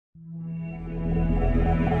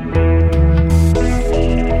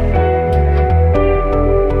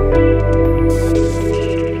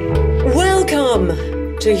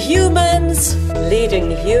To humans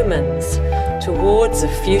leading humans towards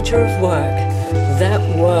a future of work that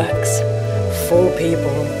works for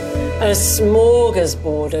people. A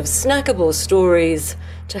smorgasbord of snackable stories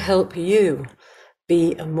to help you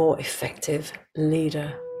be a more effective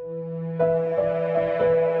leader.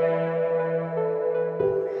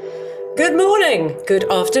 Good morning, good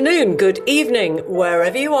afternoon, good evening,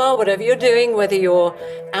 wherever you are, whatever you're doing, whether you're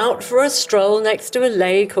out for a stroll next to a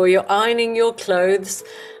lake or you're ironing your clothes.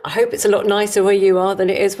 I hope it's a lot nicer where you are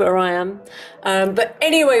than it is where I am. But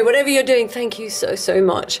anyway, whatever you're doing, thank you so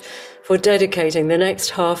much for dedicating the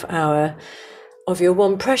next half hour of your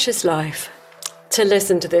one precious life to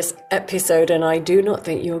listen to this episode, and I do not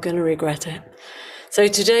think you're going to regret it. So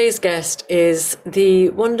today's guest is the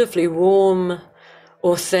wonderfully warm,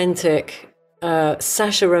 authentic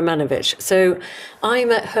Sasha Romanovich. So I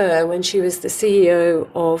met her when she was the CEO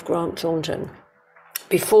of Grant Thornton,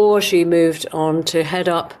 before she moved on to head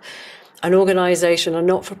up an organization, a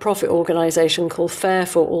not-for-profit organization called Fair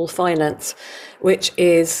for All Finance, which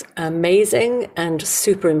is amazing and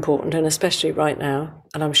super important, and especially right now.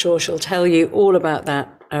 And I'm sure she'll tell you all about that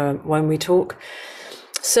when we talk.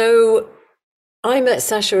 So I met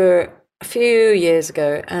Sasha a few years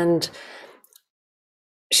ago, and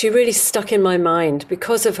she really stuck in my mind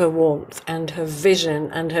because of her warmth and her vision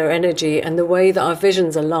and her energy and the way that our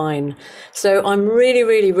visions align. So I'm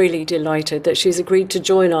really delighted that she's agreed to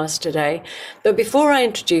join us today. But before I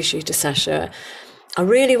introduce you to Sasha, I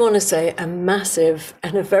really want to say a massive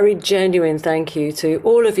and a very genuine thank you to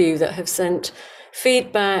all of you that have sent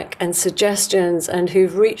feedback and suggestions and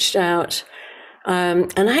who've reached out.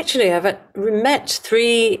 And actually, I've met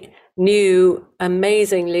 3 new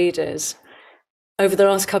amazing leaders over the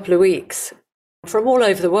last couple of weeks from all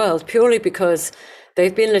over the world, purely because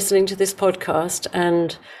they've been listening to this podcast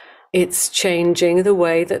and it's changing the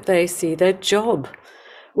way that they see their job,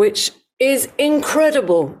 which is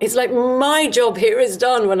incredible. It's like my job here is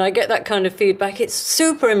done when I get that kind of feedback. It's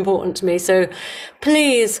super important to me. So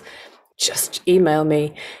please just email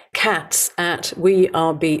me,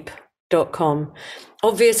 cats@wearebeep.com.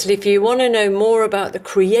 Obviously, if you want to know more about the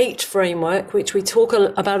CREATE framework, which we talk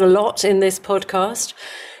about a lot in this podcast,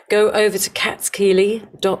 go over to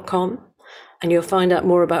catskeeley.com and you'll find out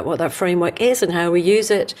more about what that framework is and how we use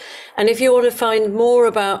it. And if you want to find more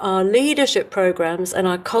about our leadership programs and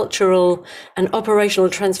our cultural and operational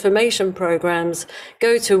transformation programs,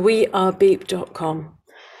 go to wearebeep.com.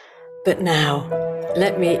 But now,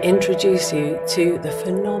 let me introduce you to the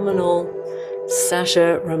phenomenal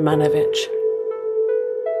Sasha Romanovich.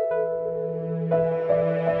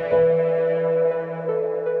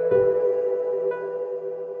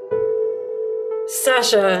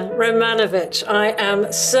 Sasha Romanovich, I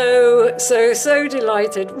am so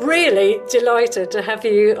delighted, really delighted to have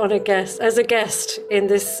you on as a guest in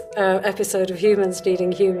this episode of Humans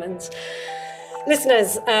Leading Humans.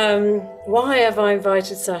 Listeners, why have I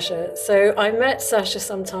invited Sasha? So I met Sasha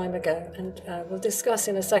some time ago, and we'll discuss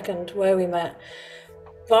in a second where we met.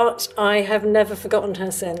 But I have never forgotten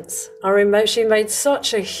her since. She made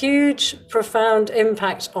such a huge, profound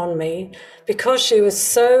impact on me because she was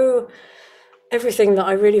so everything that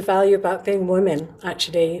I really value about being women,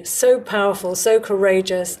 actually. So powerful, so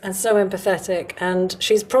courageous, and so empathetic. And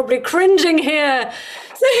she's probably cringing here.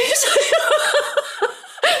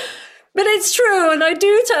 But it's true, and I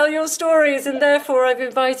do tell your stories, and therefore I've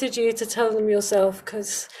invited you to tell them yourself,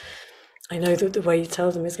 because I know that the way you tell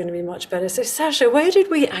them is going to be much better. So Sasha, where did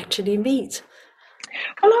we actually meet?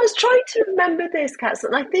 Well, I was trying to remember this, Katz,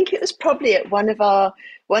 and I think it was probably at one of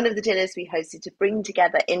the dinners we hosted to bring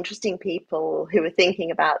together interesting people who were thinking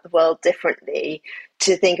about the world differently,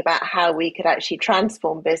 to think about how we could actually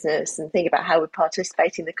transform business and think about how we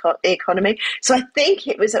participate in the economy. So I think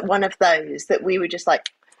it was at one of those that we were just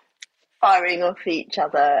like firing off each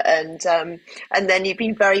other, and then you've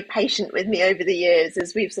been very patient with me over the years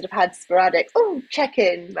as we've sort of had sporadic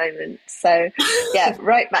check-in moments. So yeah,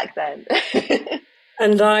 right back then.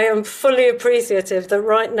 And I am fully appreciative that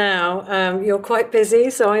right now you're quite busy,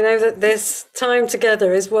 so I know that this time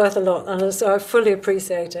together is worth a lot, and so I fully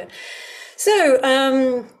appreciate it. So,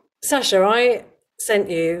 Sasha, I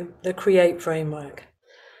sent you the CREATE framework.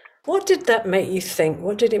 What did that make you think?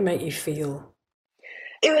 What did it make you feel?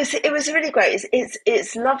 It was really great.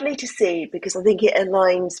 It's lovely to see, because I think it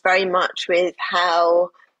aligns very much with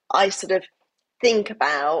how I sort of think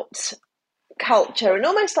about culture and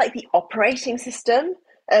almost like the operating system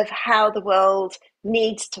of how the world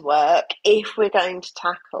needs to work if we're going to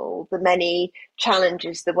tackle the many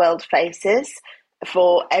challenges the world faces,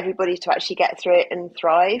 for everybody to actually get through it and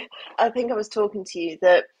thrive. I think I was talking to you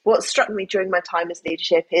that what struck me during my time as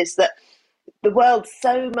leadership is that the world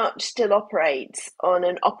so much still operates on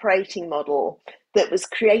an operating model that was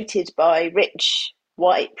created by rich,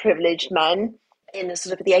 white, privileged men in the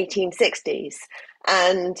sort of the 1860s.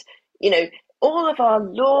 And, you know, all of our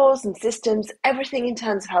laws and systems, everything in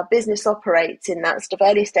terms of how business operates in that sort of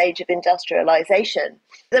early stage of industrialization,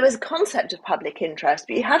 there was a concept of public interest,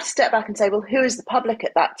 but you had to step back and say, well, who is the public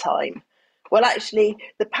at that time? Well, actually,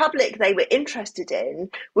 the public they were interested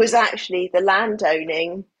in was actually the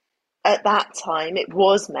landowning. At that time, it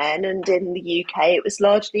was men, and in the UK, it was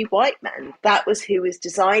largely white men. That was who was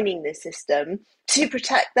designing the system to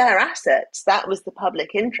protect their assets. That was the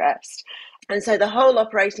public interest. And so the whole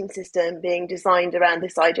operating system being designed around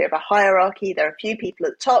this idea of a hierarchy, there are a few people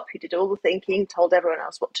at the top who did all the thinking, told everyone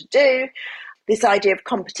else what to do. This idea of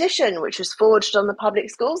competition, which was forged on the public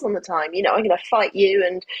schools on the time, you know, I'm going to fight you,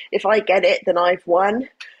 and if I get it, then I've won.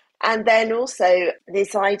 And then also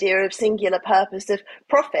this idea of singular purpose of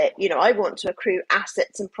profit. You know, I want to accrue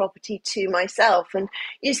assets and property to myself. And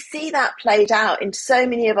you see that played out in so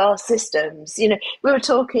many of our systems. You know, we were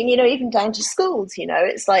talking, you know, even down to schools, you know,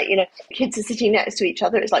 it's like, you know, kids are sitting next to each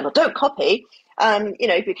other. It's like, well, don't copy. You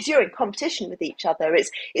know, because you're in competition with each other.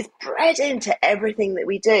 It's bred into everything that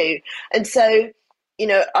we do. And so, you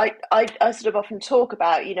know, I sort of often talk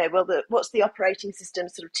about, you know, well, what's the operating system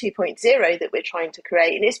sort of 2.0 that we're trying to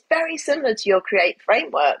create? And it's very similar to your Create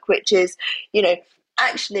framework, which is, you know,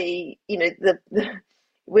 actually, you know,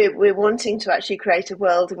 we're wanting to actually create a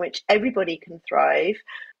world in which everybody can thrive,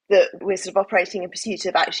 that we're sort of operating in pursuit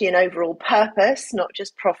of actually an overall purpose, not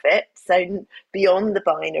just profit, so beyond the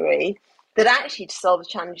binary. That actually to solve the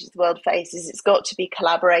challenges the world faces, it's got to be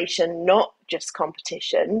collaboration, not just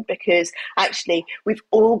competition, because actually we've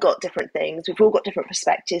all got different things, we've all got different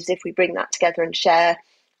perspectives. If we bring that together and share,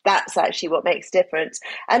 that's actually what makes a difference.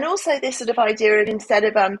 And also this sort of idea of instead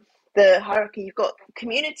of the hierarchy, you've got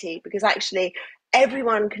community, because actually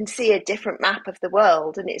everyone can see a different map of the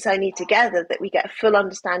world, and it's only together that we get a full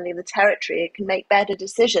understanding of the territory and can make better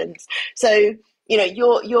decisions. So, you know,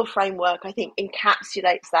 your framework, I think,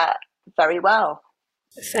 encapsulates that very well.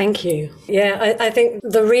 Thank you. Yeah, I think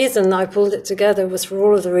the reason I pulled it together was for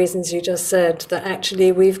all of the reasons you just said, that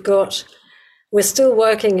actually we're still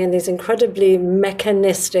working in these incredibly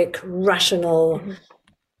mechanistic, rational,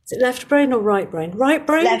 is it left brain or right brain? Right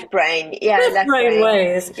brain? Left brain, yeah. Left brain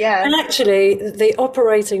ways. Yeah. And actually, the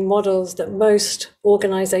operating models that most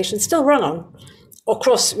organizations still run on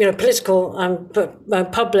across, you know, political,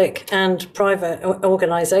 public and private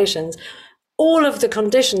organizations, all of the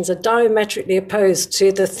conditions are diametrically opposed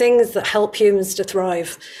to the things that help humans to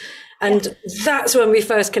thrive. And that's when we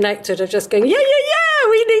first connected, of just going, yeah,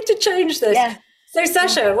 we need to change this. Yeah. So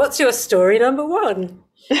Sasha, what's your story number one?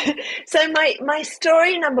 So my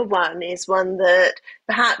story number one is one that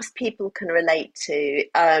perhaps people can relate to.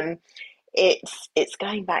 It's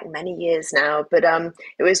going back many years now, but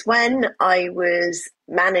it was when I was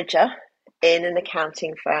manager in an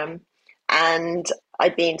accounting firm, and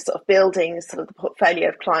I'd been sort of building sort of the portfolio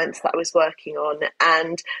of clients that I was working on,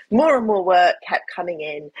 and more work kept coming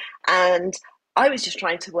in, and I was just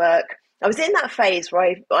trying to work. I was in that phase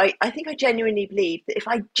where I think I genuinely believed that if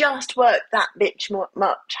I just worked that bit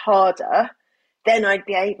much harder, then I'd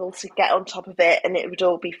be able to get on top of it and it would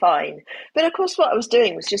all be fine. But of course, what I was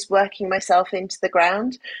doing was just working myself into the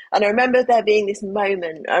ground. And I remember there being this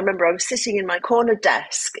moment. I remember I was sitting in my corner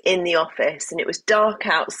desk in the office and it was dark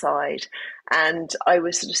outside. And I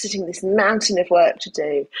was sort of sitting this mountain of work to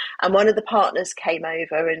do. And one of the partners came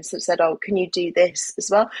over and sort of said, "Oh, can you do this as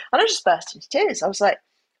well?" And I just burst into tears. I was like,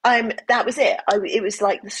 that was it. It was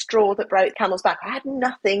like the straw that broke the camel's back. I had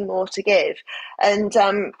nothing more to give. And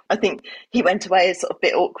I think he went away as sort of a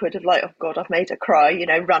bit awkward of like, oh God, I've made her cry, you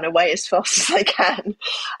know, run away as fast as I can.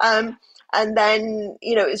 And then,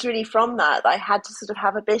 you know, it was really from that I had to sort of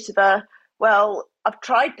have a bit of a, well, I've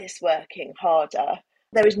tried this working harder.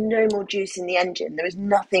 There is no more juice in the engine. There is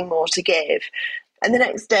nothing more to give. And the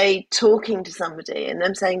next day talking to somebody and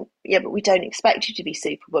them saying, yeah, but we don't expect you to be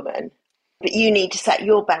Superwoman. But you need to set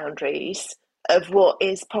your boundaries of what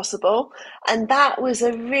is possible. And that was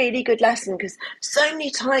a really good lesson, because so many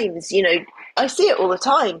times, you know, I see it all the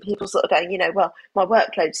time. People sort of going, you know, well, my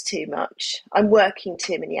workload's too much. I'm working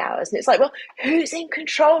too many hours. And it's like, well, who's in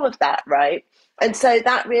control of that, right? And so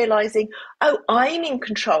that realizing, oh, I'm in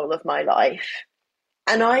control of my life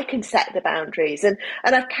and I can set the boundaries. And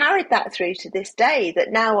I've carried that through to this day,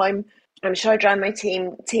 that now I'm sure I drive my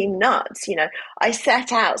team nuts. You know, I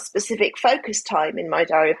set out specific focus time in my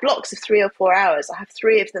diary, blocks of 3 or 4 hours. I have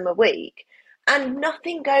 3 of them a week, and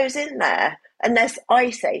nothing goes in there unless I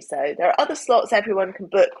say so. There are other slots everyone can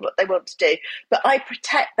book what they want to do, but I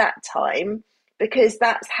protect that time because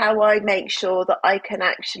that's how I make sure that I can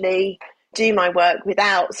actually do my work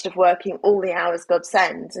without sort of working all the hours God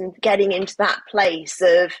sends and getting into that place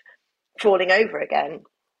of falling over again.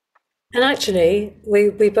 And actually, we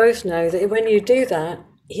both know that when you do that,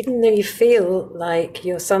 even though you feel like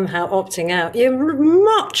you're somehow opting out, you're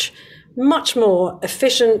much, much more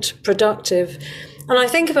efficient, productive. And I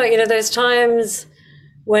think about, those times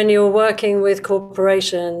when you're working with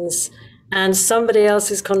corporations and somebody else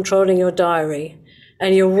is controlling your diary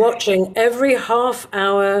and you're watching every half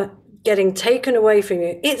hour getting taken away from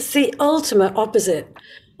you. It's the ultimate opposite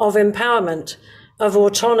of empowerment, of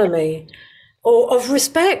autonomy, or of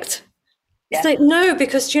respect. Yeah. It's like, no,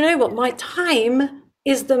 because do you know what? My time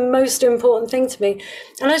is the most important thing to me.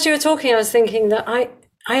 And as you were talking, I was thinking that I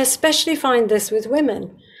especially find this with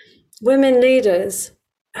women leaders.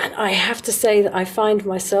 And I have to say that I find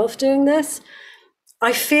myself doing this.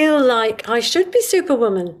 I feel like I should be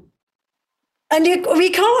Superwoman. And we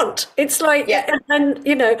can't. It's like, Yeah. and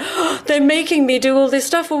they're making me do all this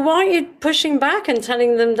stuff. Well, why aren't you pushing back and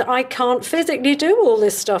telling them that I can't physically do all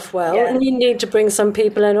this stuff well, Yeah. and you need to bring some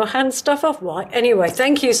people in or hand stuff off? Why? Anyway,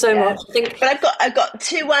 thank you so much. But I've got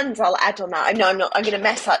two ones I'll add on that. I know I'm going to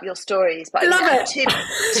mess up your stories, but I have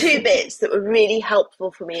two bits that were really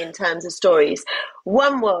helpful for me in terms of stories.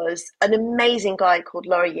 One was an amazing guy called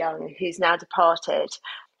Laurie Young, who's now departed.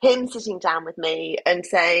 Him sitting down with me and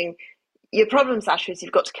saying, your problem, Sasha, is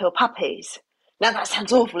you've got to kill puppies. Now that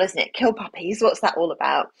sounds awful, isn't it? Kill puppies, what's that all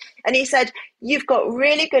about? And he said, you've got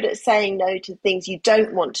really good at saying no to things you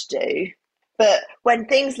don't want to do. But when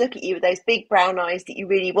things look at you with those big brown eyes that you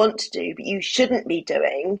really want to do, but you shouldn't be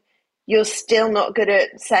doing, you're still not good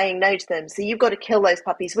at saying no to them. So you've got to kill those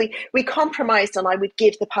puppies. We compromised on I would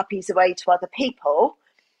give the puppies away to other people.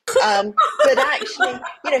 But actually,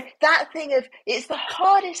 that thing of, it's the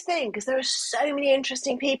hardest thing because there are so many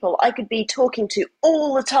interesting people I could be talking to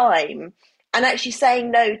all the time, and actually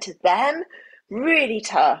saying no to them, really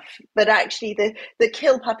tough. But actually the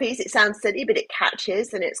kill puppies, it sounds silly, but it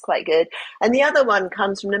catches and it's quite good. And the other one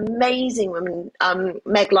comes from an amazing woman,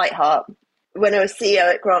 Meg Lightheart. When I was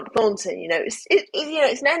CEO at Grant Thornton, it's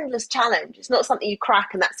an endless challenge. It's not something you crack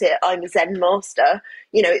and that's it. I'm a Zen master.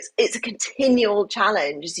 It's a continual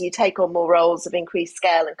challenge as you take on more roles of increased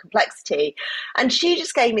scale and complexity. And she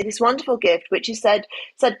just gave me this wonderful gift, which is said,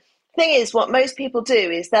 thing is, what most people do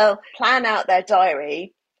is they'll plan out their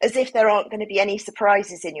diary as if there aren't going to be any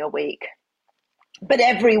surprises in your week. But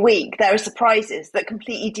every week there are surprises that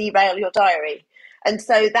completely derail your diary. And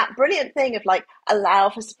so that brilliant thing of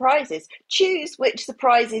allow for surprises, choose which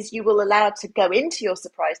surprises you will allow to go into your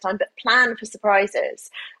surprise time, but plan for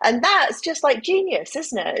surprises. And that's just genius,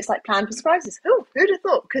 isn't it? It's plan for surprises. Oh, who'd have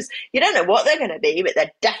thought? Because you don't know what they're going to be, but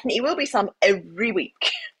there definitely will be some every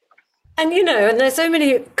week. And and there's so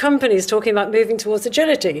many companies talking about moving towards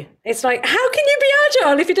agility. It's like, how can you be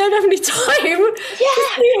agile if you don't have any time to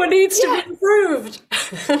see what needs to be improved?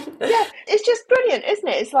 Yeah, it's just brilliant, isn't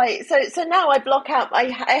it? It's so now I block out, I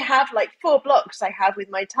have 4 blocks I have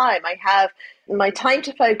with my time. I have my time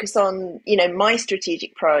to focus on, my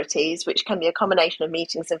strategic priorities, which can be a combination of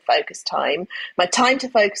meetings and focus time, my time to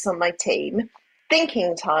focus on my team,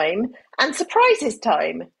 thinking time, and surprises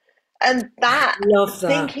time. And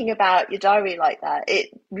thinking about your diary like that,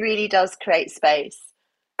 it really does create space.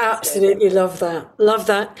 Absolutely love that. Love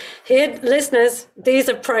that. Here, listeners, these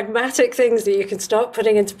are pragmatic things that you can start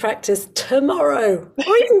putting into practice tomorrow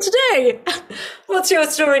or even today. What's your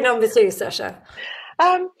story number 2, Sasha?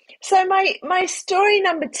 So my story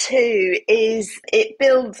number 2 is, it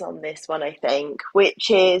builds on this one, I think, which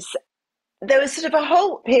is, there was sort of a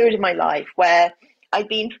whole period of my life where I'd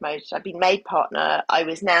been promoted, I'd been made partner, I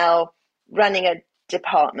was now running a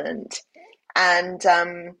department, and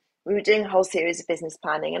we were doing a whole series of business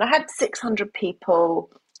planning, and I had 600 people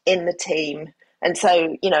in the team. And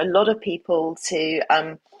so, a lot of people to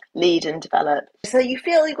lead and develop. So you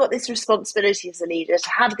feel you've got this responsibility as a leader to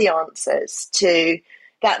have the answers to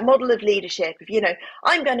that model of leadership of,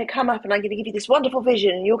 I'm going to come up and I'm going to give you this wonderful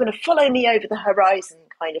vision and you're going to follow me over the horizon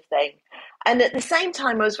kind of thing. And at the same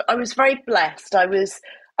time, I was very blessed. I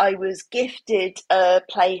was gifted a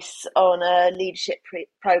place on a leadership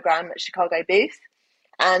program at Chicago Booth.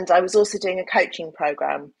 And I was also doing a coaching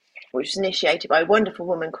program, which was initiated by a wonderful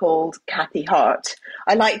woman called Kathy Hart.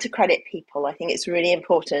 I like to credit people. I think it's really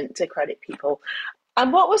important to credit people.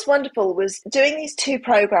 And what was wonderful was doing these 2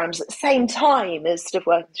 programs at the same time as sort of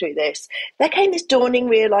working through this, there came this dawning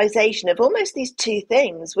realization of almost these 2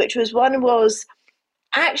 things, which was, one was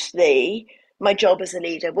actually my job as a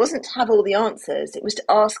leader wasn't to have all the answers. It was to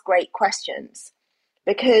ask great questions,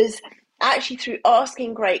 because actually through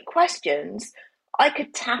asking great questions, I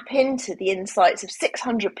could tap into the insights of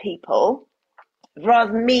 600 people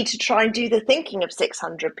rather than me to try and do the thinking of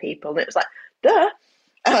 600 people. And it was like, duh,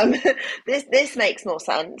 um, this makes more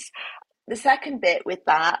sense. The second bit with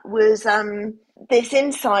that was this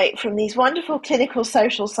insight from these wonderful clinical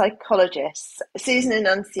social psychologists, Susan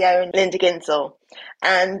Annunzio and Linda Ginzel,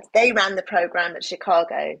 and they ran the program at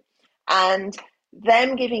Chicago. And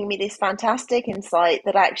them giving me this fantastic insight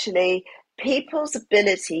that actually people's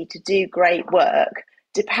ability to do great work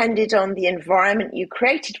depended on the environment you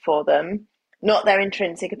created for them, not their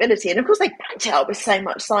intrinsic ability. And of course, they backed it up with so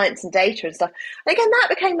much science and data and stuff. And again, that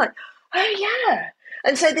became like, oh, yeah.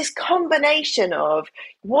 And so this combination of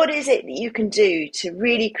what is it that you can do to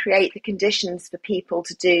really create the conditions for people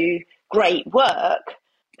to do great work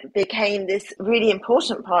became this really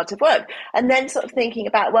important part of work. And then sort of thinking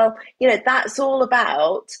about, well, that's all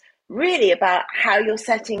about really about how you're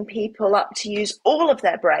setting people up to use all of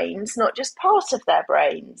their brains, not just part of their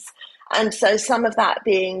brains. And so some of that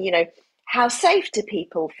being, how safe do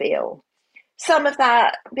people feel? Some of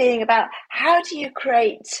that being about how do you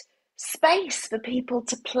create space for people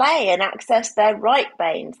to play and access their right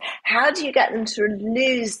brains? How do you get them to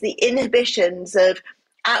lose the inhibitions of,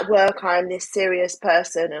 at work, I'm this serious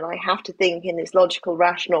person and I have to think in this logical,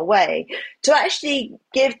 rational way, to actually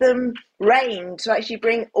give them rein, to actually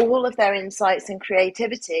bring all of their insights and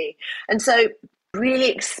creativity. And so really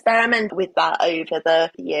experiment with that over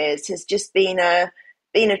the years has just been a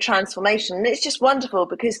transformation. And it's just wonderful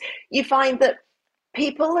because you find that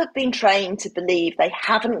people have been trained to believe they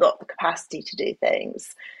haven't got the capacity to do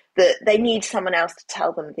things, that they need someone else to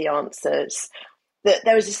tell them the answers, that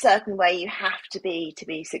there is a certain way you have to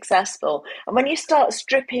be successful. And when you start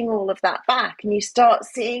stripping all of that back and you start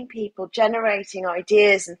seeing people generating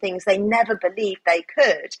ideas and things they never believed they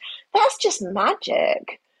could, that's just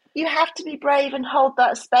magic. You have to be brave and hold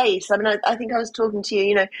that space. I mean, I think I was talking to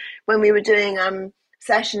you, when we were doing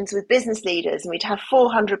sessions with business leaders, and we'd have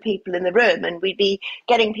 400 people in the room, and we'd be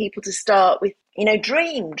getting people to start with,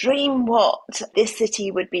 dream what this city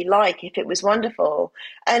would be like if it was wonderful.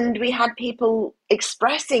 And we had people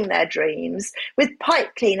expressing their dreams with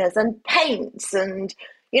pipe cleaners and paints and,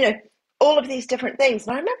 all of these different things.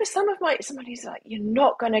 And I remember somebody's like, you're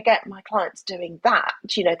not going to get my clients doing that.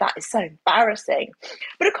 That is so embarrassing.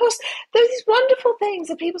 But of course, there's these wonderful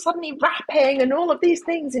things of people suddenly rapping and all of these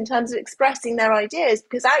things in terms of expressing their ideas,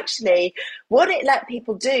 because actually what it let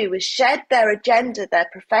people do was shed their agenda, their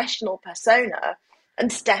professional persona,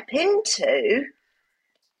 and step into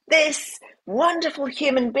this wonderful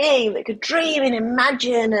human being that could dream and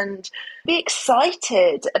imagine and be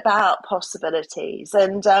excited about possibilities.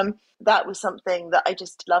 And that was something that I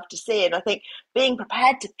just love to see. And I think being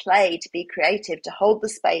prepared to play, to be creative, to hold the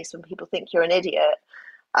space when people think you're an idiot,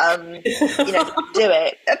 do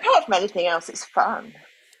it. Apart from anything else, it's fun.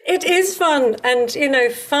 It is fun. And,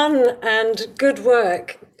 fun and good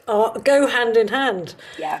work go hand in hand.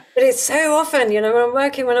 Yeah. But it's so often, when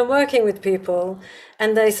I'm working with people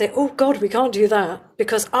and they say, oh God, we can't do that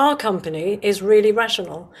because our company is really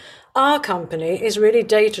rational. Our company is really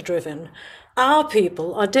data driven. Our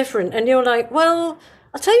people are different. And you're like, well,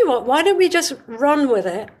 I'll tell you what, why don't we just run with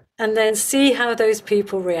it and then see how those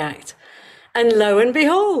people react? And lo and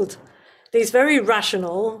behold, these very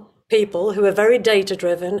rational people who are very data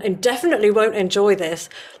driven and definitely won't enjoy this,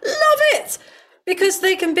 love it. Because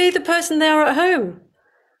they can be the person they are at home.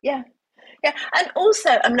 Yeah. Yeah. And also,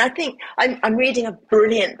 I think I'm reading a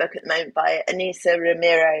brilliant book at the moment by Anissa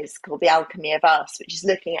Ramirez called The Alchemy of Us, which is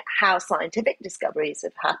looking at how scientific discoveries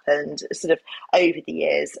have happened sort of over the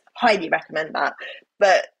years. Highly recommend that.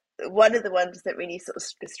 But one of the ones that really sort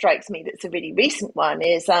of strikes me that's a really recent one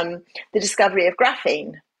is the discovery of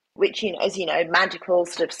graphene, which, as you know, magical,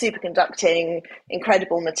 sort of superconducting,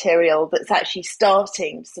 incredible material that's actually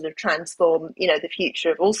starting to sort of transform, the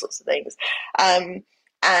future of all sorts of things.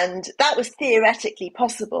 And that was theoretically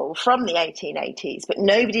possible from the 1880s, but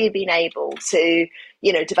nobody had been able to,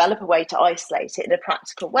 develop a way to isolate it in a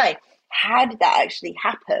practical way. How did that actually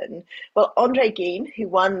happen? Well, André Gide, who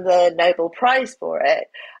won the Nobel Prize for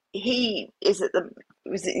it, he was at the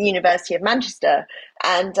University of Manchester,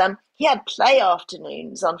 and he had play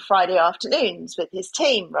afternoons on Friday afternoons with his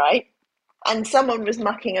team, right? And someone was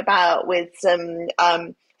mucking about with some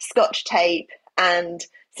Scotch tape and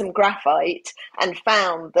some graphite and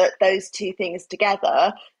found that those two things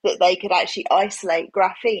together, that they could actually isolate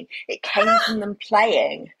graphene. It came from them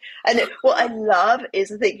playing. And what I love is,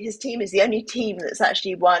 I think his team is the only team that's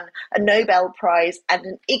actually won a Nobel Prize and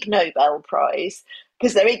an Ig Nobel Prize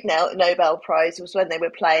because their Ig Nobel Prize was when they were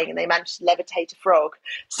playing and they managed to levitate a frog.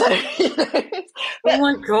 So, Oh but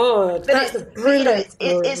my God, that's a brilliant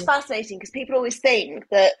it's story. fascinating because people always think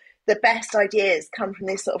that the best ideas come from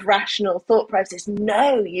this sort of rational thought process.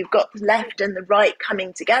 No, you've got the left and the right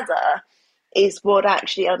coming together is what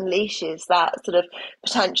actually unleashes that sort of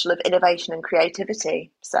potential of innovation and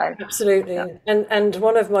creativity. So, yeah. Absolutely. And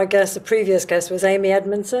one of my guests, a previous guest, was Amy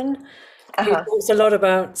Edmondson, who Uh-huh. talks a lot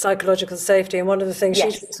about psychological safety. And one of the things she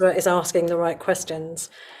Yes. talks about is asking the right questions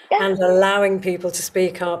Yeah. and allowing people to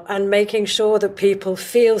speak up and making sure that people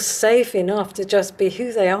feel safe enough to just be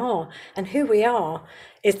who they are. And who we are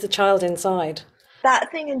is the child inside.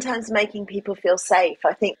 That thing in terms of making people feel safe,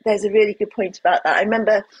 I think there's a really good point about that. I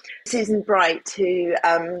remember Susan Bright, who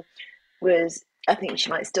was, I think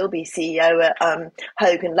she might still be CEO at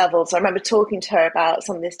Hogan Lovells. So I remember talking to her about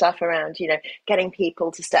some of this stuff around, getting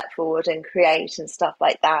people to step forward and create and stuff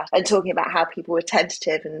like that, and talking about how people were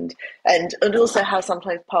tentative and also how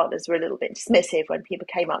sometimes partners were a little bit dismissive when people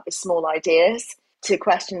came up with small ideas to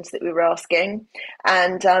questions that we were asking.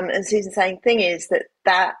 And Susan saying, thing is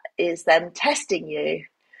that is them testing you,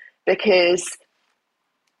 because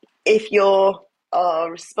if you're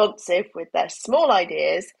responsive with their small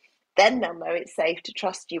ideas, then they'll know it's safe to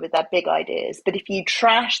trust you with their big ideas. But if you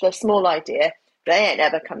trash their small idea, they ain't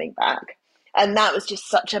ever coming back. And that was just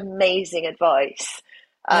such amazing advice.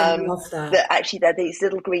 I love that. That actually they're these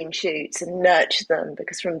little green shoots, and nurture them,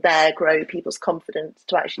 because from there grow people's confidence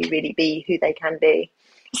to actually really be who they can be.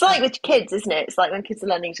 It's like with kids, isn't it? It's like when kids are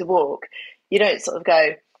learning to walk, you don't sort of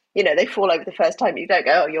go, they fall over the first time. You don't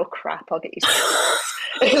go, oh, you're crap, I'll get you something else.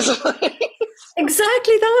 It's like,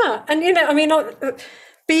 Exactly that. And, I mean,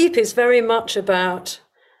 Beep is very much about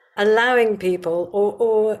allowing people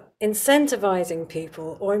or incentivizing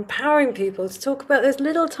people or empowering people to talk about those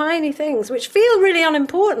little tiny things which feel really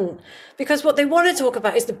unimportant, because what they want to talk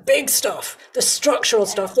about is the big stuff, the structural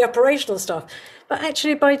stuff, the operational stuff. But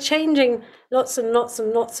actually, by changing lots and lots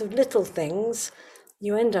and lots of little things,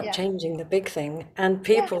 you end up yeah, changing the big thing, and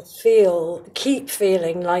yeah, people keep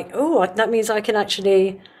feeling like, oh, that means I can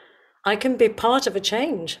be part of a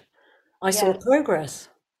change. I saw yeah. progress.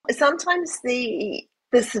 Sometimes the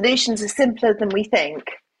solutions are simpler than we think,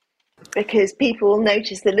 because people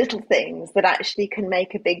notice the little things that actually can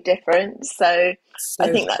make a big difference. So I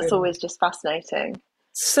So think that's true. always just fascinating.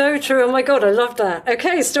 So true. Oh my God, I love that.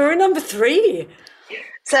 Okay, story number 3.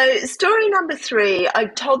 So, story number 3,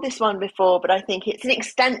 I've told this one before, but I think it's an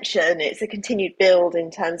extension, it's a continued build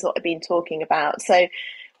in terms of what I've been talking about. So,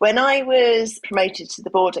 when I was promoted to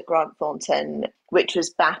the board at Grant Thornton, which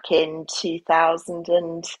was back in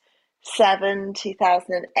 2007,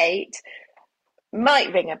 2008,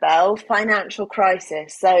 might ring a bell, financial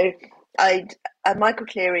crisis. So I Michael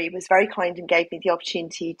Cleary was very kind and gave me the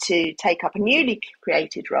opportunity to take up a newly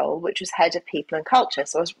created role, which was head of people and culture.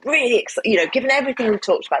 So I was really excited, given everything we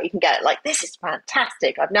talked about, you can get like, this is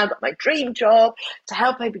fantastic. I've now got my dream job to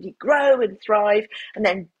help everybody grow and thrive. And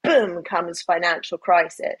then boom comes financial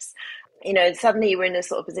crisis. Suddenly we're in a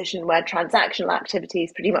sort of position where transactional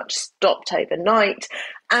activities pretty much stopped overnight,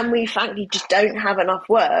 and we frankly just don't have enough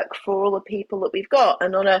work for all the people that we've got.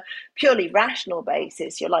 And on a purely rational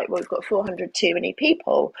basis, you're like, well, we've got 400 too many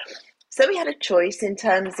people. So we had a choice in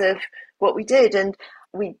terms of what we did, and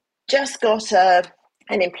we just got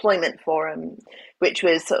an employment forum, which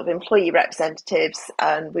was sort of employee representatives,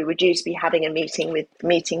 and we were due to be having a meeting with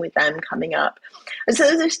them coming up. And so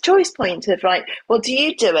there's this choice point of, right, well, do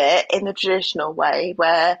you do it in the traditional way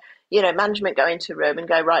where, management go into a room and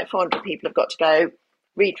go, right, 400 people have got to go,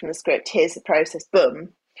 read from the script, here's the process, boom.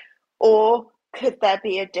 Or could there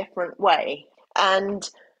be a different way? And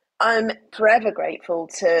I'm forever grateful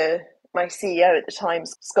to my CEO at the time,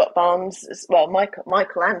 Scott Barnes, well,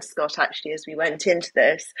 Michael and Scott, actually, as we went into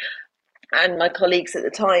this, and my colleagues at the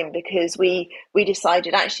time, because we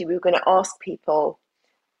decided actually we were going to ask people,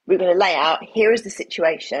 we were going to lay out, here is the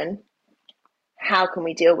situation, how can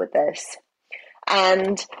we deal with this?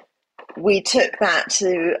 And we took that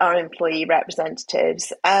to our employee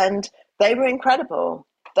representatives, and they were incredible.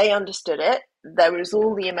 They understood it. There was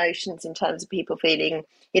all the emotions in terms of people feeling,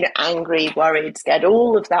 angry, worried, scared,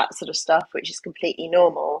 all of that sort of stuff, which is completely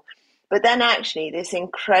normal. But then actually this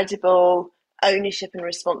incredible ownership and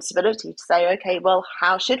responsibility to say, okay, well,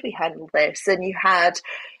 how should we handle this? And you had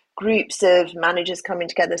groups of managers coming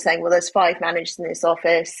together saying, well, there's 5 managers in this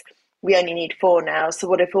office. We only need 4 now. So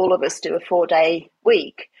what if all of us do a 4-day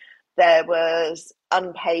week? There was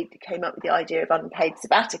came up with the idea of unpaid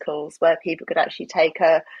sabbaticals where people could actually take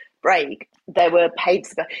a break. There were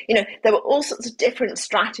there were all sorts of different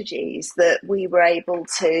strategies that we were able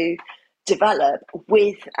to develop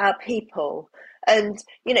with our people. And,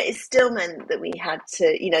 it still meant that we had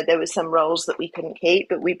to, there were some roles that we couldn't keep,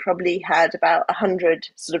 but we probably had about 100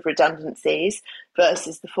 sort of redundancies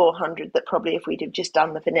versus the 400 that probably if we'd have just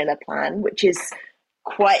done the vanilla plan, which is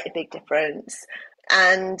quite a big difference.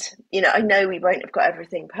 And, I know we won't have got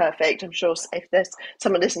everything perfect. I'm sure if there's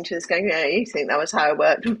someone listening to this going, yeah, you think that was how it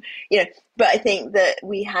worked, but I think that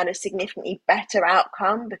we had a significantly better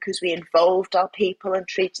outcome because we involved our people and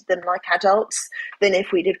treated them like adults than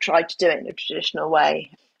if we'd have tried to do it in a traditional way.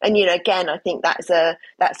 And, again, I think that's a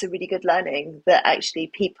really good learning that actually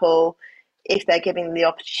people, if they're given the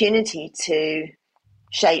opportunity to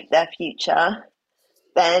shape their future,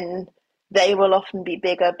 then they will often be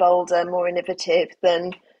bigger, bolder, more innovative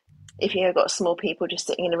than if you've got small people just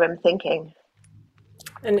sitting in a room thinking.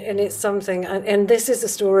 And it's something, and this is a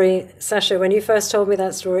story, Sasha, when you first told me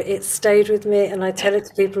that story, it stayed with me, and I tell it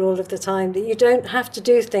to people all of the time, that you don't have to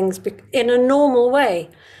do things in a normal way.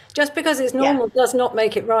 Just because it's Yeah. normal does not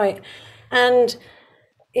make it right. And,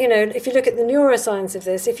 if you look at the neuroscience of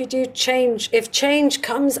this, if you do change, if change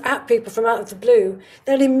comes at people from out of the blue,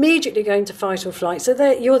 they'll immediately go into fight or flight.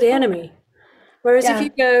 So you're the enemy. Whereas if Yeah. you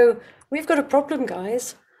go, we've got a problem,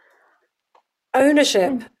 guys,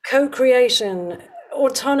 ownership, co-creation,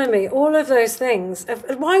 autonomy, all of those things,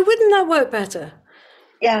 why wouldn't that work better?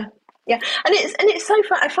 Yeah. Yeah. And it's so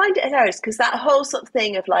fun. I find it hilarious because that whole sort of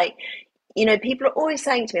thing of like, people are always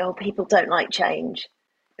saying to me, oh, people don't like change.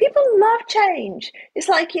 People love change. It's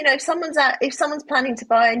like, if someone's planning to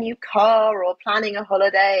buy a new car or planning a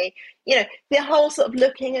holiday, the whole sort of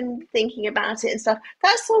looking and thinking about it and stuff,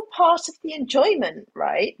 that's all part of the enjoyment,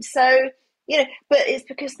 right? So, but it's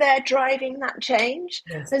because they're driving that change.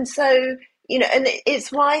 Yes. And so, and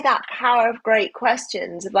it's why that power of great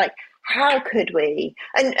questions of like, how could we,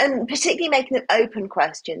 and particularly making them open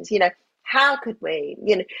questions, how could we,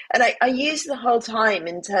 and I use the whole time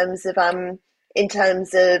in terms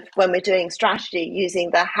of when we're doing strategy,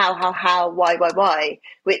 using the how, why,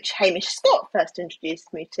 which Hamish Scott first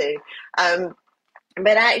introduced me to.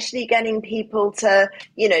 But actually getting people to,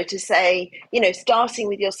 to say, starting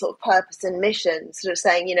with your sort of purpose and mission, sort of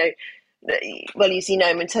saying, well, you see,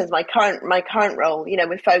 in terms of my current role,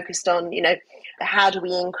 we're focused on, how do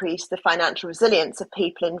we increase the financial resilience of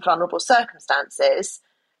people in vulnerable circumstances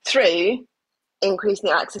through increasing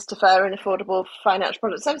the access to fair and affordable financial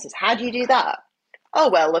product services. How do you do that? Oh,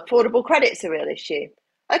 well, affordable credit's a real issue.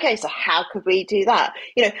 Okay, so how could we do that?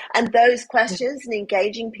 And those questions and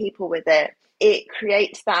engaging people with it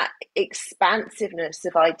creates that expansiveness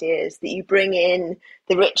of ideas that you bring in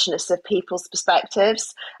the richness of people's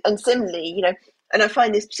perspectives. And similarly, and I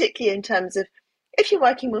find this particularly in terms of if you're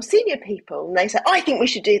working with senior people and they say, oh, I think we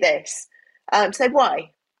should do this. Say,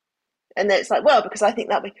 why? And then it's like, well, because I think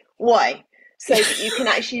that way. Why? So that you can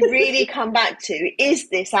actually really come back to, is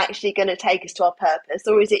this actually going to take us to our purpose,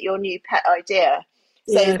 or is it your new pet idea?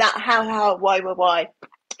 So Yeah. that how, why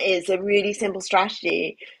is a really simple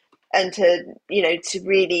strategy, and to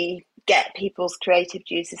really get people's creative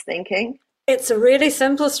juices thinking. It's a really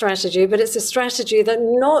simple strategy, but it's a strategy that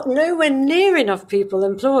nowhere near enough people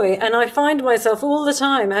employ. And I find myself all the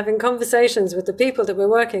time having conversations with the people that we're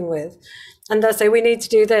working with, and they'll say, we need to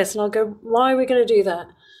do this. And I'll go, why are we going to do that?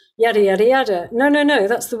 Yada, yada, yada. No,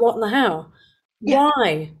 that's the what and the how. Yeah.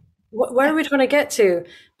 Why? Where are we trying to get to?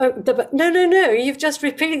 No. You've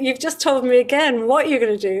just told me again what you're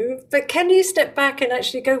going to do. But can you step back and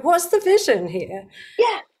actually go, what's the vision here?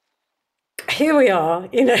 Yeah. Here we are,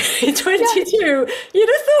 in 22. Yeah. You'd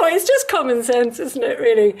have thought it's just common sense, isn't it,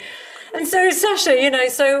 really? And so, Sasha,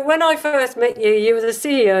 so when I first met you, you were the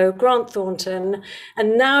CEO, Grant Thornton,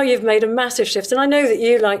 and now you've made a massive shift. And I know that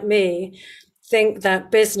you, like me, think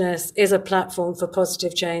that business is a platform for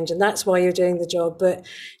positive change, and that's why you're doing the job. But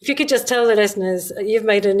if you could just tell the listeners, you've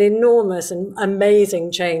made an enormous and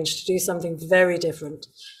amazing change to do something very different.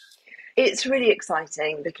 It's really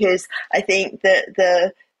exciting because I think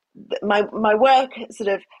that my work sort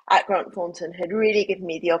of at Grant Thornton had really given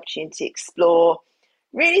me the opportunity to explore,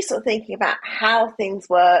 really sort of thinking about how things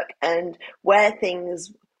work and where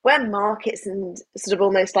markets and sort of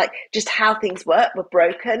almost like just how things work were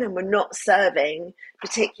broken and were not serving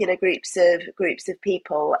particular groups of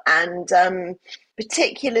people. And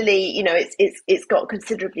particularly, it's got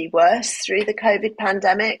considerably worse through the COVID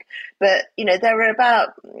pandemic. But, there were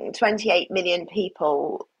about 28 million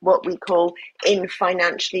people, what we call in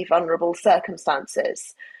financially vulnerable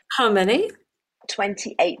circumstances. How many?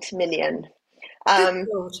 28 million. Good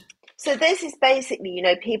Lord. So this is basically,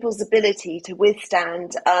 people's ability to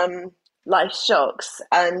withstand life shocks.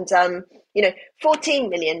 And, 14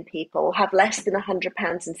 million people have less than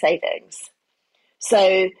 £100 in savings.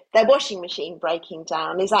 So their washing machine breaking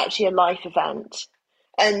down is actually a life event.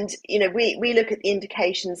 And we look at the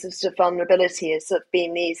indications of sort of vulnerability as sort of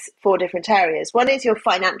being these four different areas. One is your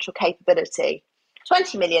financial capability.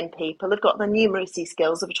 20 million people have got the numeracy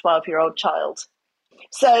skills of a 12-year-old child.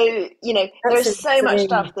 So, there That's is so much insane.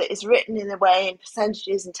 stuff that is written in a way in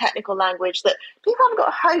percentages and technical language that people haven't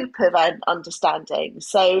got hope of understanding.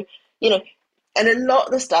 So, you know, and a lot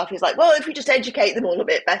of the stuff is like, well, if we just educate them all a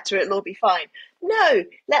bit better, it'll all be fine. No,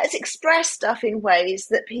 let's express stuff in ways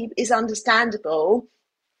that is understandable.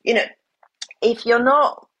 You know, if you're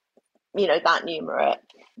not, that numerate,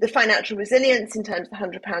 the financial resilience in terms of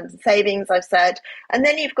 £100 in savings, I've said, and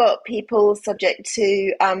then you've got people subject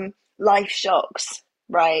to life shocks,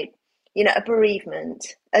 right? A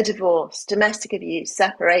bereavement, a divorce, domestic abuse,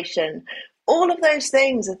 separation. All of those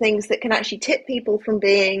things are things that can actually tip people from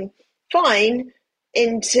being fine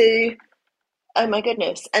into, oh my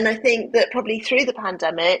goodness. And I think that probably through the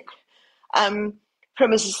pandemic, um,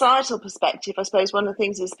 from a societal perspective, I suppose one of the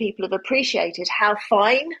things is people have appreciated how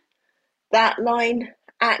fine that line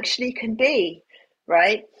actually can be,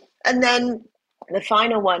 right? And then the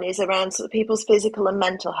final one is around sort of people's physical and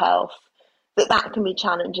mental health, that can be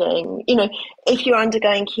challenging. If you're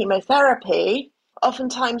undergoing chemotherapy,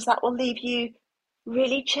 oftentimes that will leave you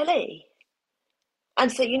really chilly.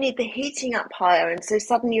 And so you need the heating up higher. And so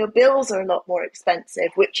suddenly your bills are a lot more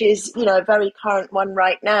expensive, which is, a very current one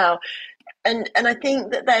right now. And I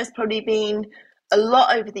think that there's probably been a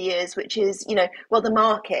lot over the years, which is, well, the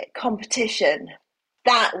market, competition,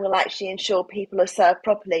 that will actually ensure people are served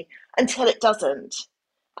properly until it doesn't.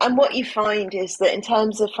 And what you find is that in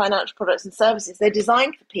terms of financial products and services, they're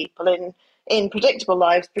designed for people in predictable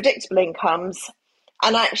lives, predictable incomes,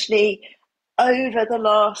 and actually over the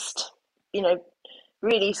last,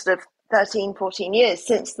 really sort of 13, 14 years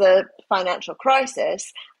since the financial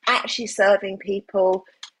crisis, actually serving people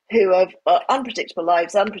who have unpredictable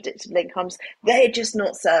lives, unpredictable incomes, they're just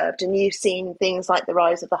not served. And you've seen things like the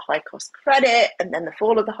rise of the high cost credit and then the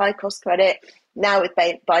fall of the high cost credit. Now with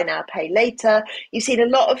buy now, pay later, you've seen a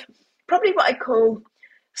lot of probably what I call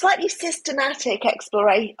slightly systematic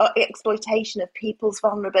exploitation of people's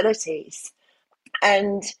vulnerabilities.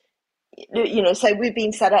 And, so we've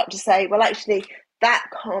been set up to say, well, actually, that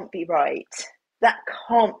can't be right. That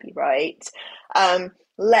can't be right.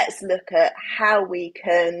 Let's look at how we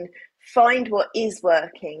can find what is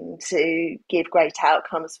working to give great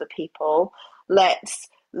outcomes for people. Let's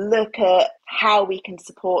look at how we can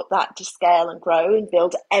support that to scale and grow and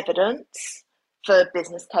build evidence for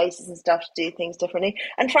business cases and stuff to do things differently.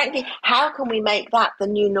 And frankly, how can we make that the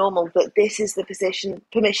new normal, that this is the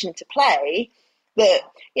permission to play? That,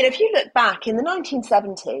 if you look back in the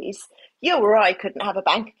 1970s, you or I couldn't have a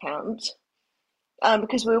bank account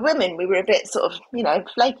because we were women. We were a bit sort of,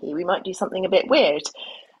 flaky. We might do something a bit weird.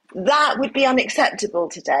 That would be unacceptable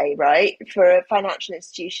today, right? For a financial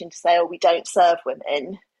institution to say, oh, we don't serve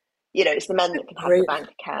women. It's the men that can have the bank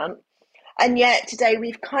account. And yet today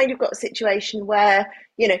we've kind of got a situation where,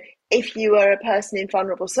 if you are a person in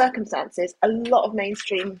vulnerable circumstances, a lot of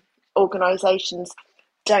mainstream organisations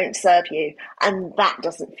don't serve you, and that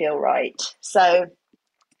doesn't feel right. So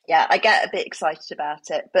yeah, I get a bit excited about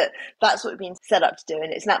it, but that's what we've been set up to do,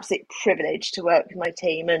 and it's an absolute privilege to work with my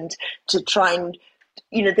team and to try and,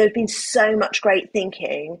 there's been so much great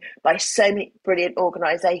thinking by so many brilliant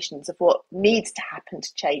organisations of what needs to happen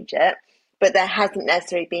to change it, but there hasn't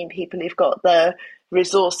necessarily been people who've got the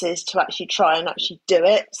resources to actually try and actually do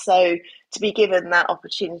it. So to be given that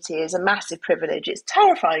opportunity is a massive privilege. It's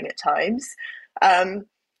terrifying at times. And,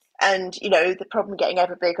 the problem getting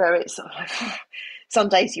ever bigger, it's sort of like, some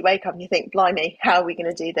days you wake up and you think, blimey, how are we going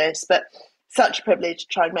to do this? But such a privilege to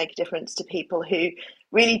try and make a difference to people who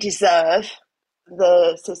really deserve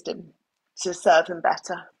the system to serve them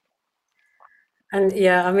better. And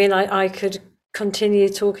yeah, I mean, I could continue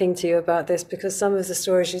talking to you about this because some of the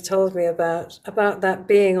stories you told me about that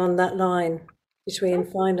being on that line between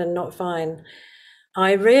fine and not fine,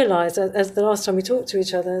 I realized as the last time we talked to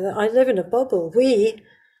each other that I live in a bubble. We,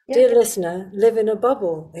 dear listener, live in a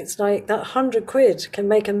bubble. It's like that £100 can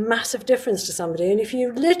make a massive difference to somebody. And if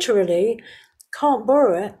you literally can't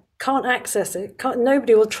borrow it, can't access it,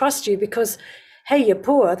 nobody will trust you because, hey, you're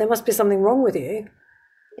poor, there must be something wrong with you.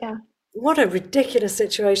 Yeah. What a ridiculous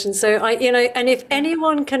situation. So and if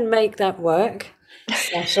anyone can make that work,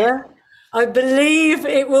 Sasha, I believe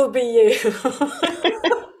it will be you.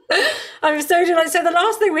 I'm so delighted. So the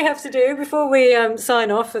last thing we have to do before we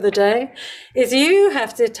sign off for the day is you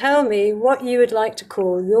have to tell me what you would like to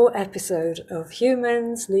call your episode of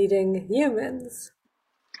Humans Leading Humans.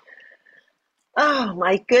 Oh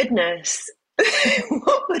my goodness.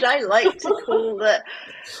 What would I like to call the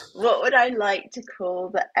what would I like to call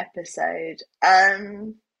the episode?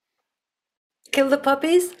 Kill the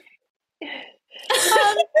puppies? Kill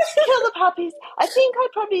the puppies. I think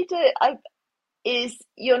I'd probably do it. Is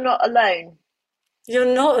You're Not Alone.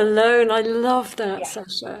 You're not alone. I love that, Yeah,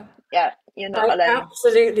 Sasha. yeah, you're not I alone.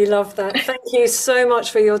 absolutely love that. Thank you so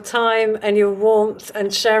much for your time and your warmth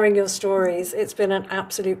and sharing your stories. It's been an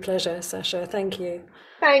absolute pleasure, Sasha. Thank you.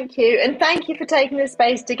 Thank you, and thank you for taking the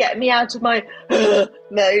space to get me out of my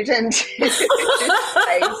mode and space.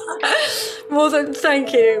 More than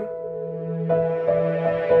thank you.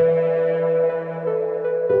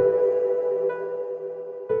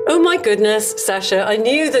 Oh my goodness, Sasha, I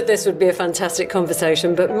knew that this would be a fantastic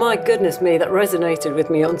conversation, but my goodness me, that resonated with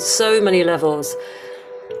me on so many levels.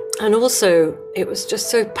 And also, it was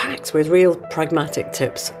just so packed with real pragmatic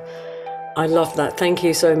tips. I love that. Thank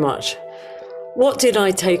you so much. What did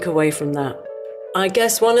I take away from that? I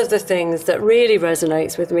guess one of the things that really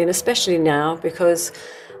resonates with me, and especially now, because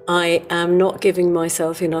I am not giving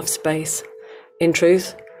myself enough space. In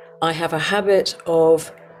truth, I have a habit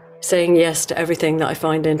of saying yes to everything that I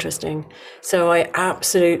find interesting. So I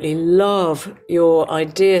absolutely love your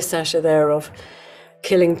idea, Sasha, there of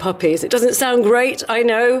killing puppies. It doesn't sound great, I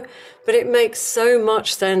know, but it makes so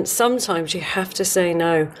much sense. Sometimes you have to say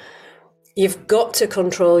no. You've got to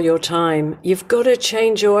control your time. You've got to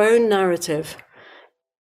change your own narrative.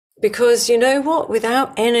 Because you know what?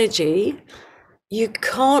 Without energy, you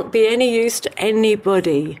can't be any use to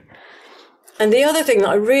anybody. And the other thing that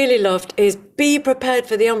I really loved is be prepared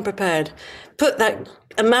for the unprepared. Put that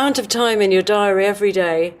amount of time in your diary every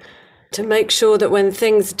day to make sure that when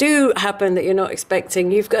things do happen that you're not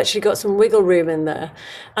expecting, you've actually got some wiggle room in there.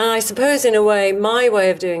 And I suppose in a way, my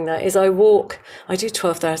way of doing that is I do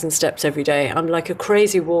 12,000 steps every day. I'm like a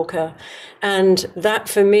crazy walker. And that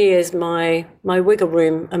for me is my wiggle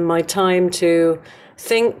room and my time to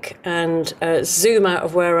think and zoom out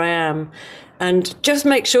of where I am. And just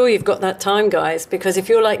make sure you've got that time, guys, because if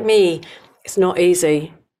you're like me, it's not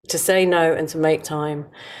easy to say no and to make time.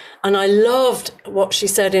 And I loved what she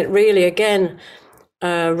said. It really, again,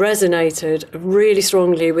 resonated really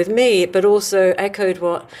strongly with me, but also echoed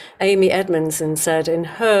what Amy Edmondson said in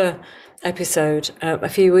her episode a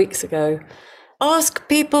few weeks ago. Ask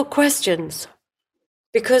people questions,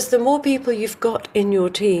 because the more people you've got in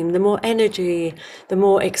your team, the more energy, the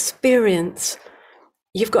more experience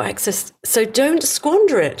you've got access. So don't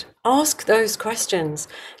squander it. Ask those questions.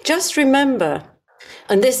 Just remember,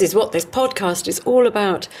 and this is what this podcast is all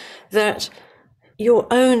about, that your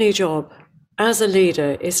only job as a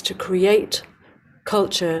leader is to create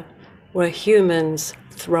culture where humans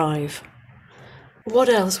thrive. What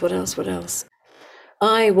else?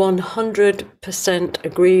 I 100%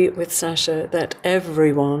 agree with Sasha that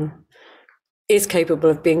everyone is capable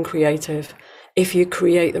of being creative if you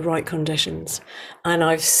create the right conditions. And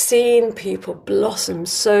I've seen people blossom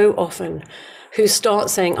so often who start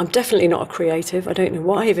saying, I'm definitely not a creative. I don't know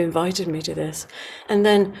why you've invited me to this. And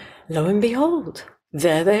then lo and behold,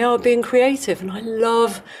 there they are being creative. And I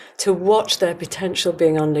love to watch their potential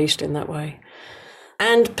being unleashed in that way.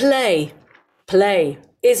 And play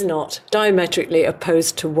is not diametrically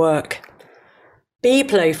opposed to work. Be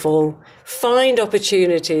playful, find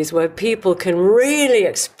opportunities where people can really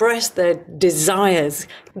express their desires,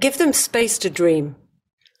 give them space to dream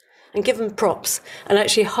and give them props. And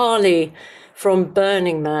actually Harley from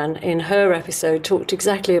Burning Man in her episode talked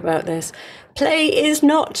exactly about this. Play is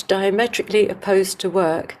not diametrically opposed to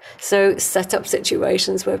work. So set up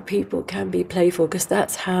situations where people can be playful, because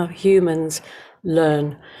that's how humans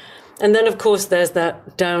learn. And then, of course, there's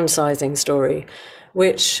that downsizing story,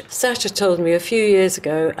 which Sasha told me a few years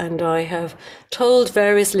ago, and I have told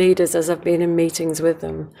various leaders as I've been in meetings with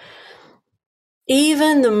them.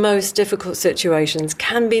 Even the most difficult situations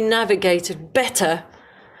can be navigated better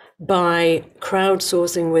by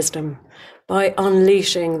crowdsourcing wisdom, by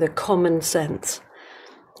unleashing the common sense.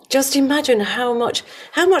 Just imagine how much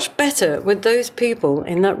better would those people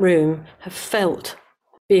in that room have felt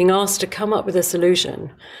being asked to come up with a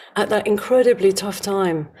solution at that incredibly tough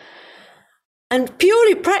time. And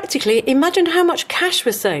purely practically, imagine how much cash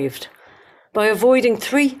was saved by avoiding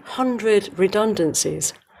 300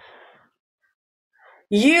 redundancies.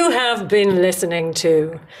 You have been listening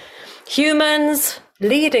to Humans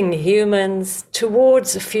Leading Humans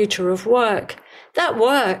Towards a Future of Work that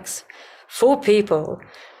works for people.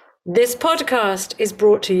 This podcast is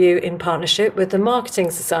brought to you in partnership with the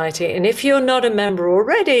Marketing Society, and if you're not a member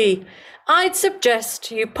already, I'd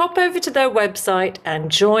suggest you pop over to their website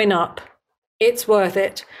and join up. It's worth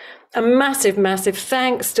it. A massive, massive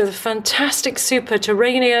thanks to the fantastic Super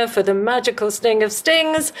Terrania for the magical sting of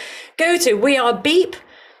stings. Go to We Are Beep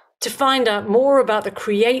to find out more about the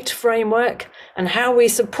Create framework and how we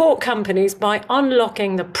support companies by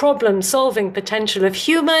unlocking the problem-solving potential of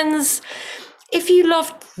humans. If you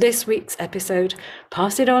loved this week's episode,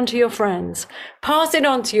 pass it on to your friends. Pass it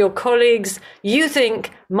on to your colleagues you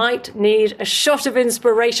think might need a shot of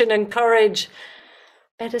inspiration and courage.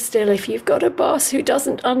 Better still, if you've got a boss who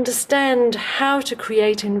doesn't understand how to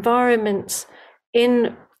create environments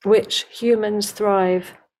in which humans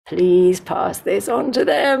thrive, please pass this on to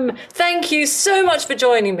them. Thank you so much for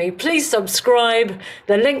joining me. Please subscribe.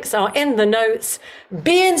 The links are in the notes.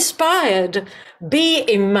 Be inspired. Be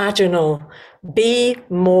imaginal. Be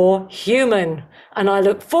more human. And I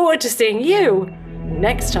look forward to seeing you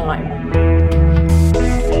next time.